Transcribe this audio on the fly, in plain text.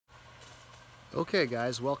Okay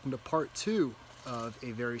guys, welcome to part 2 of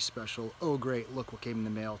a very special "Oh great, look what came in the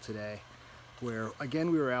mail today," where again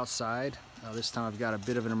we were outside. This time I've got a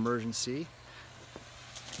bit of an emergency.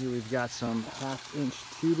 Here we've got some 1/2-inch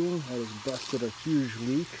tubing that has busted a huge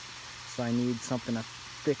leak, so I need something to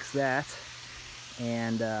fix that.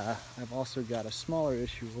 And I've also got a smaller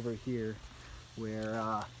issue over here where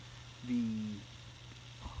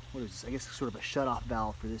what is this? I guess sort of a shut-off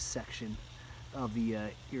valve for this section of the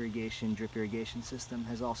drip irrigation system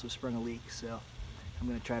has also sprung a leak, so I'm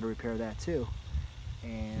going to try to repair that too.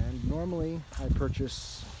 And normally I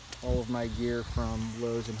purchase all of my gear from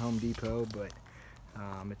Lowe's and Home Depot, but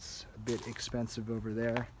it's a bit expensive over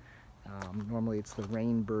there. Normally it's the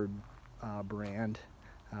Rainbird brand,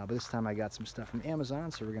 but this time I got some stuff from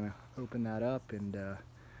Amazon, so we're going to open that up and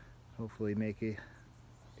hopefully make it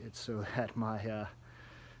so that my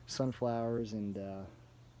sunflowers and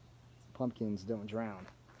pumpkins don't drown.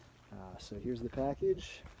 So here's the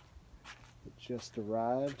package. It just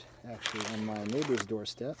arrived actually on my neighbor's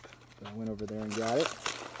doorstep, but I went over there and got it.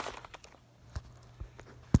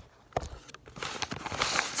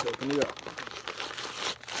 Let's open it up.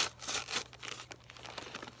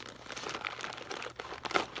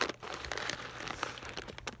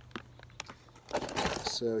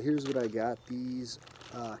 So here's what I got. These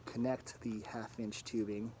connect the 1/2-inch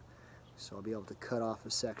tubing, so I'll be able to cut off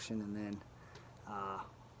a section and then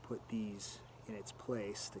put these in its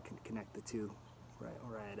place to connect the two, right?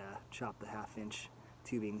 Or I'd chop the 1/2-inch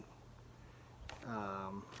tubing.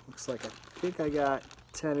 Looks like I think I got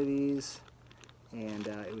 10 of these, and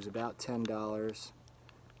it was about $10.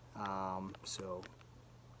 So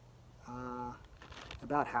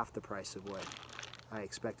about half the price of what I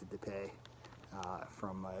expected to pay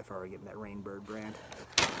from if I were getting that Rainbird brand.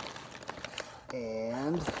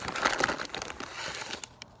 And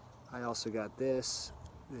I also got this.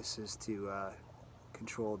 This is to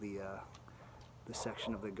control the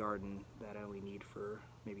section of the garden that I only need for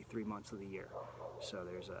maybe 3 months of the year. So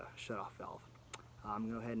there's a shut-off valve. I'm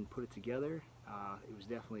going to go ahead and put it together. It was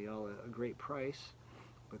definitely all a great price,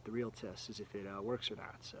 but the real test is if it works or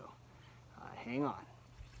not. So hang on.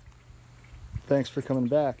 Thanks for coming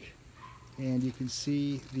back. And you can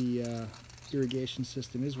see the irrigation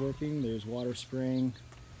system is working. There's water spraying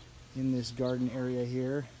in this garden area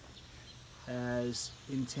here as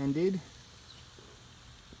intended,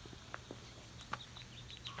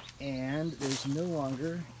 and there's no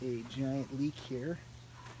longer a giant leak here.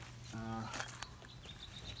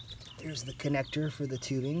 Here's the connector for the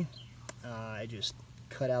tubing. I just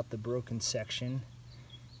cut out the broken section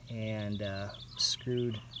and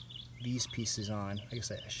screwed these pieces on. I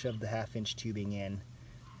guess I shoved the 1/2-inch tubing in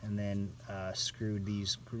and then screwed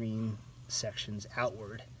these green sections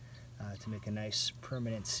outward to make a nice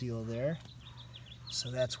permanent seal there. So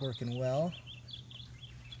that's working well.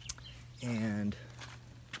 And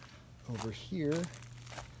over here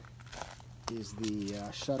is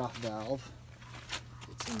the shut-off valve.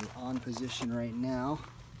 It's in the on position right now,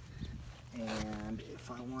 and if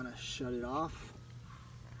I want to shut it off,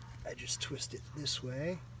 I just twist it this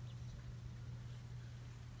way,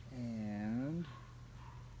 and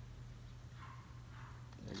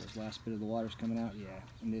there goes the last bit of the water's coming out. Yeah,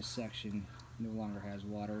 and this section no longer has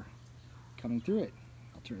water coming through it.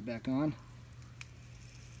 I'll turn it back on.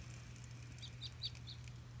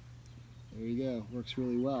 There you go, works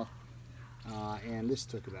really well. And this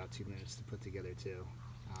took about 2 minutes to put together too.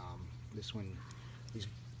 This one, these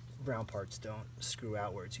brown parts don't screw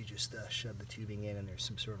outwards. You just shove the tubing in, and there's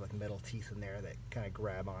some sort of like metal teeth in there that kind of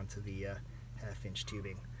grab onto the 1/2-inch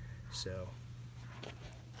tubing. So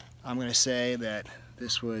I'm going to say that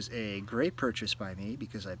this was a great purchase by me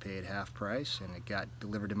because I paid half price and it got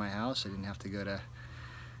delivered to my house. I didn't have to go to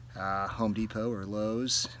Home Depot or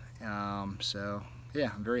Lowe's. So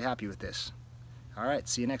yeah, I'm very happy with this. All right,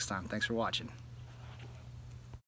 see you next time. Thanks for watching.